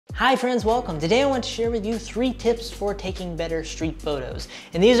Hi friends, welcome. Today I want to share with you 3 tips for taking better street photos.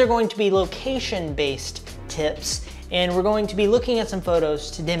 And these are going to be location-based tips, and we're going to be looking at some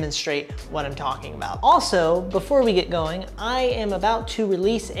photos to demonstrate what I'm talking about. Also, before we get going, I am about to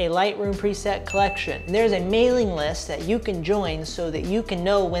release a Lightroom preset collection. And there's a mailing list that you can join so that you can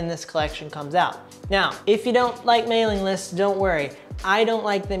know when this collection comes out. Now, if you don't like mailing lists, don't worry. I don't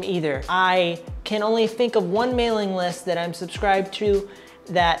like them either. I can only think of one mailing list that I'm subscribed to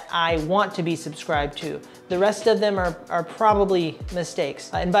that I want to be subscribed to. The rest of them are probably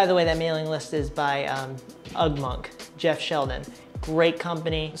mistakes. And by the way, that mailing list is by UGG Jeff Sheldon. Great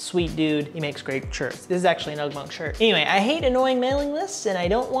company, sweet dude, he makes great shirts. This is actually an UGG shirt. Anyway, I hate annoying mailing lists, and I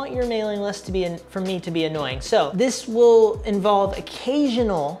don't want your mailing list to be for me to be annoying. So this will involve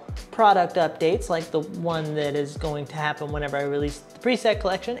occasional product updates, like the one that is going to happen whenever I release the preset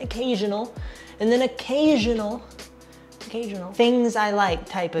collection, occasional, and then occasional things I like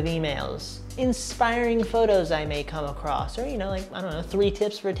type of emails, inspiring photos I may come across, or like, I don't know, 3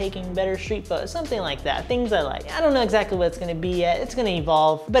 tips for taking better street photos, something like that, things I like. I don't know exactly what it's gonna be yet, it's gonna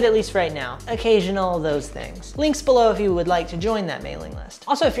evolve, but at least right now, occasional those things. Links below if you would like to join that mailing list.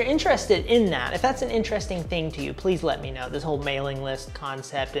 Also, if you're interested in that, if that's an interesting thing to you, please let me know, this whole mailing list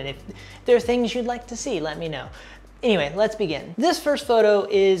concept, and if there are things you'd like to see, let me know. Anyway, let's begin. This first photo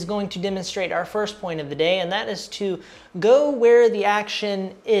is going to demonstrate our first point of the day, and that is to go where the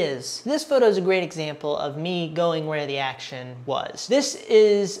action is. This photo is a great example of me going where the action was. This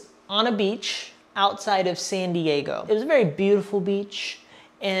is on a beach outside of San Diego. It was a very beautiful beach,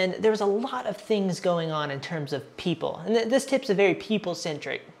 and there was a lot of things going on in terms of people. And this tip's a very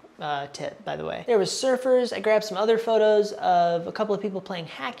people-centric tip, by the way. There was surfers. I grabbed some other photos of a couple of people playing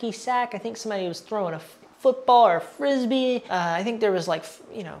hacky sack. I think somebody was throwing a football or frisbee. I think there was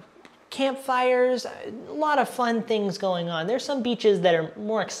campfires, a lot of fun things going on. There's some beaches that are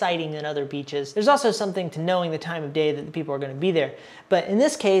more exciting than other beaches. There's also something to knowing the time of day that the people are gonna be there. But in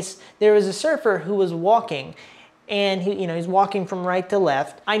this case, there was a surfer who was walking, and he's walking from right to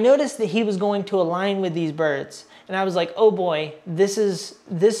left. I noticed that he was going to align with these birds, and I was like, oh boy, this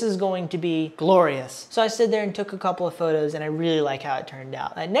is going to be glorious. So I stood there and took a couple of photos, and I really like how it turned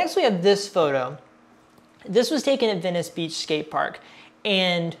out. Next we have this photo. This was taken at Venice Beach Skate Park,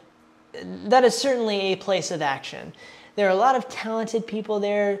 and that is certainly a place of action. There are a lot of talented people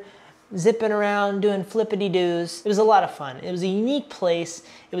there, zipping around, doing flippity-doos. It was a lot of fun. It was a unique place.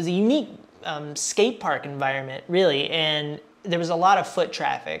 It was a unique skate park environment, really, and there was a lot of foot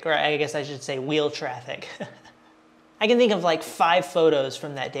traffic, or I guess I should say wheel traffic. I can think of like 5 photos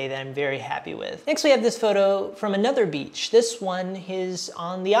from that day that I'm very happy with. Next we have this photo from another beach. This one is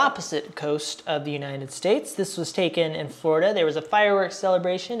on the opposite coast of the United States. This was taken in Florida. There was a fireworks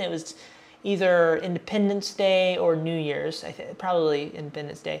celebration. It was either Independence Day or New Year's, probably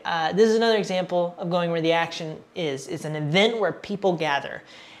Independence Day. This is another example of going where the action is. It's an event where people gather,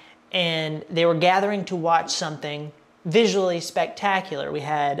 and they were gathering to watch something visually spectacular. We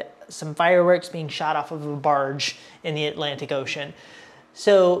had some fireworks being shot off of a barge in the Atlantic Ocean.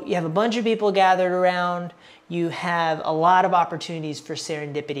 So you have a bunch of people gathered around. You have a lot of opportunities for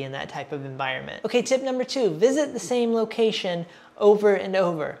serendipity in that type of environment. Okay, tip number 2, visit the same location over and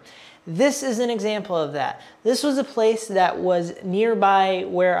over. This is an example of that. This was a place that was nearby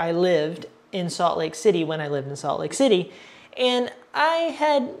where I lived in Salt Lake City when I lived in Salt Lake City. And I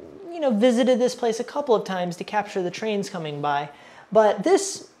had, visited this place a couple of times to capture the trains coming by. But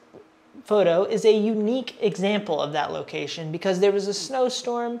this photo is a unique example of that location because there was a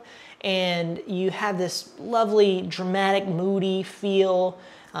snowstorm and you have this lovely, dramatic, moody feel.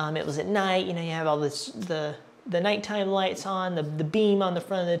 It was at night, you have all the nighttime lights on, the beam on the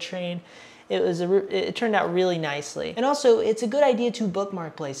front of the train. It turned out really nicely. And also, it's a good idea to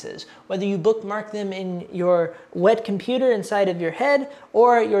bookmark places, whether you bookmark them in your wet computer inside of your head,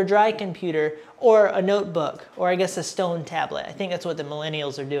 or your dry computer, or a notebook, or I guess a stone tablet. I think that's what the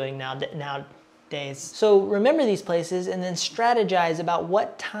millennials are doing nowadays. So remember these places and then strategize about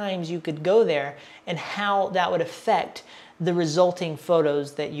what times you could go there and how that would affect the resulting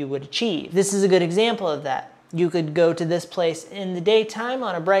photos that you would achieve. This is a good example of that. You could go to this place in the daytime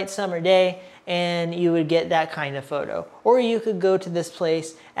on a bright summer day and you would get that kind of photo. Or you could go to this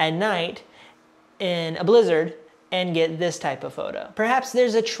place at night in a blizzard and get this type of photo. Perhaps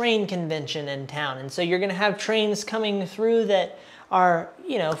there's a train convention in town, and so you're gonna have trains coming through that are,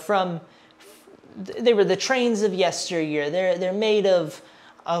 they were the trains of yesteryear. They're made of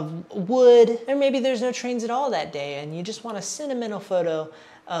wood, or maybe there's no trains at all that day and you just want a sentimental photo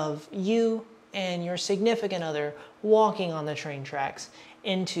of you and your significant other walking on the train tracks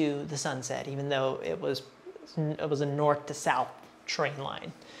into the sunset, even though it was a north to south train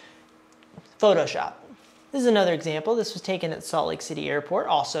line. Photoshop. This is another example. This was taken at Salt Lake City Airport,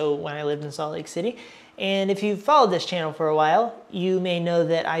 also when I lived in Salt Lake City. And if you've followed this channel for a while, you may know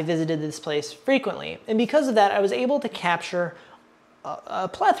that I visited this place frequently. And because of that, I was able to capture a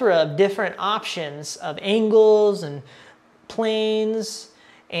plethora of different options of angles and planes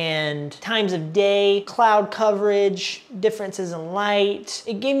and times of day, cloud coverage, differences in light.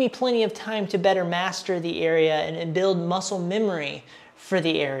 It gave me plenty of time to better master the area and build muscle memory for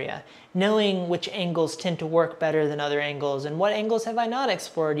the area, knowing which angles tend to work better than other angles and what angles have I not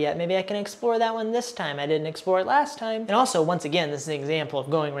explored yet. Maybe I can explore that one this time. I didn't explore it last time. And also, once again, this is an example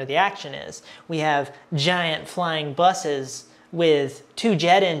of going where the action is. We have giant flying buses with 2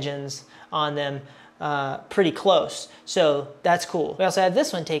 jet engines on them pretty close. So that's cool. We also have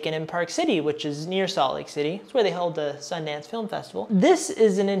this one taken in Park City, which is near Salt Lake City. It's where they hold the Sundance Film Festival. This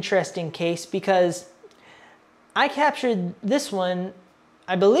is an interesting case because I captured this one,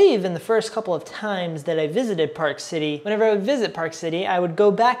 I believe, in the first couple of times that I visited Park City. Whenever I would visit Park City, I would go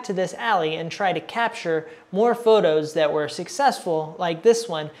back to this alley and try to capture more photos that were successful, like this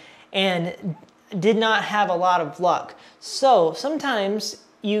one, and did not have a lot of luck. So sometimes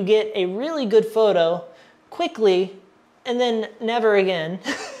you get a really good photo quickly and then never again.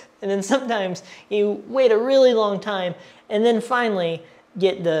 And then sometimes you wait a really long time and then finally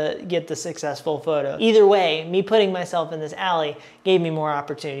get the successful photo. Either way, me putting myself in this alley gave me more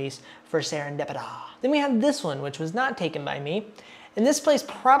opportunities for serendipity. Then we have this one, which was not taken by me. And this place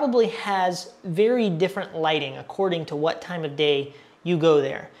probably has very different lighting according to what time of day you go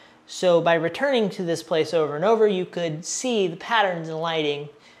there. So by returning to this place over and over, you could see the patterns in lighting,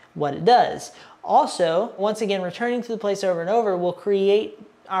 what it does. Also, once again, returning to the place over and over will create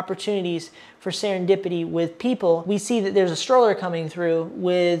opportunities for serendipity with people. We see that there's a stroller coming through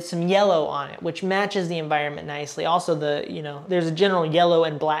with some yellow on it, which matches the environment nicely. Also, there's a general yellow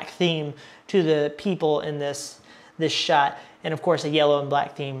and black theme to the people in this shot, and of course a yellow and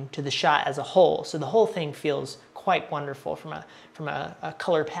black theme to the shot as a whole. So the whole thing feels quite wonderful from a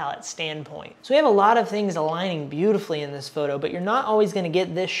color palette standpoint. So we have a lot of things aligning beautifully in this photo, but you're not always going to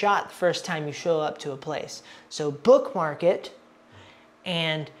get this shot the first time you show up to a place. So bookmark it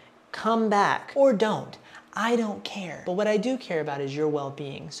and come back, or don't. I don't care. But what I do care about is your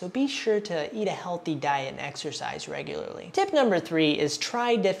well-being. So be sure to eat a healthy diet and exercise regularly. Tip number 3 is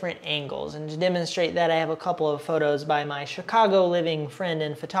try different angles. And to demonstrate that, I have a couple of photos by my Chicago living friend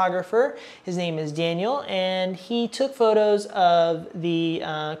and photographer. His name is Daniel, and he took photos of the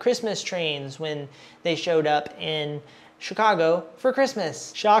Christmas trains when they showed up in Chicago for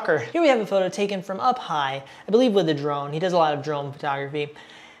Christmas. Shocker. Here we have a photo taken from up high, I believe with a drone. He does a lot of drone photography.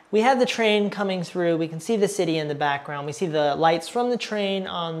 We have the train coming through. We can see the city in the background. We see the lights from the train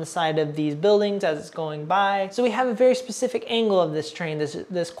on the side of these buildings as it's going by. So we have a very specific angle of this train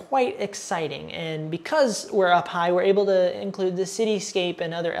that's quite exciting. And because we're up high, we're able to include the cityscape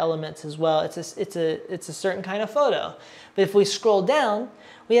and other elements as well. It's a certain kind of photo. But if we scroll down,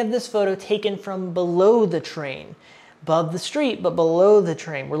 we have this photo taken from below the train. Above the street, but below the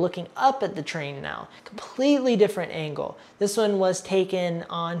train. We're looking up at the train now. Completely different angle. This one was taken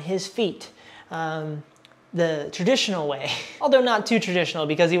on his feet, the traditional way. Although not too traditional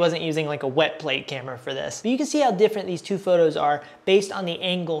because he wasn't using like a wet plate camera for this. But you can see how different these two photos are based on the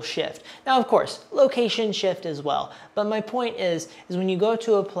angle shift. Now, of course, location shift as well. But my point is when you go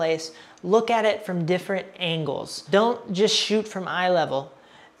to a place, look at it from different angles. Don't just shoot from eye level.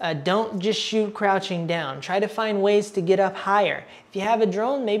 Don't just shoot crouching down. Try to find ways to get up higher. If you have a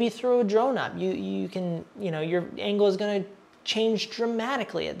drone, maybe throw a drone up. You can, your angle is gonna change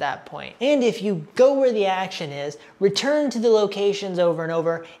dramatically at that point. And if you go where the action is, return to the locations over and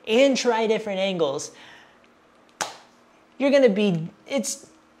over and try different angles, there's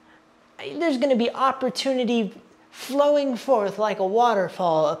gonna be opportunity flowing forth like a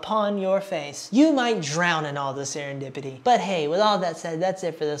waterfall upon your face. You might drown in all the serendipity. But hey, with all that said, that's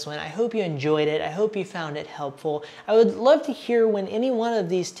it for this one. I hope you enjoyed it. I hope you found it helpful. I would love to hear when any one of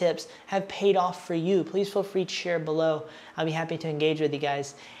these tips have paid off for you. Please feel free to share below. I'll be happy to engage with you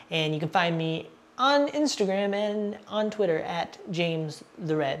guys. And you can find me on Instagram and on Twitter at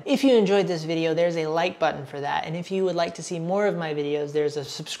JamesTheRed. If you enjoyed this video, there's a like button for that. And if you would like to see more of my videos, there's a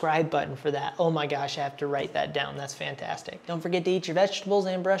subscribe button for that. Oh my gosh, I have to write that down. That's fantastic. Don't forget to eat your vegetables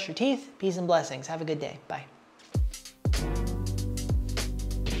and brush your teeth. Peace and blessings. Have a good day. Bye.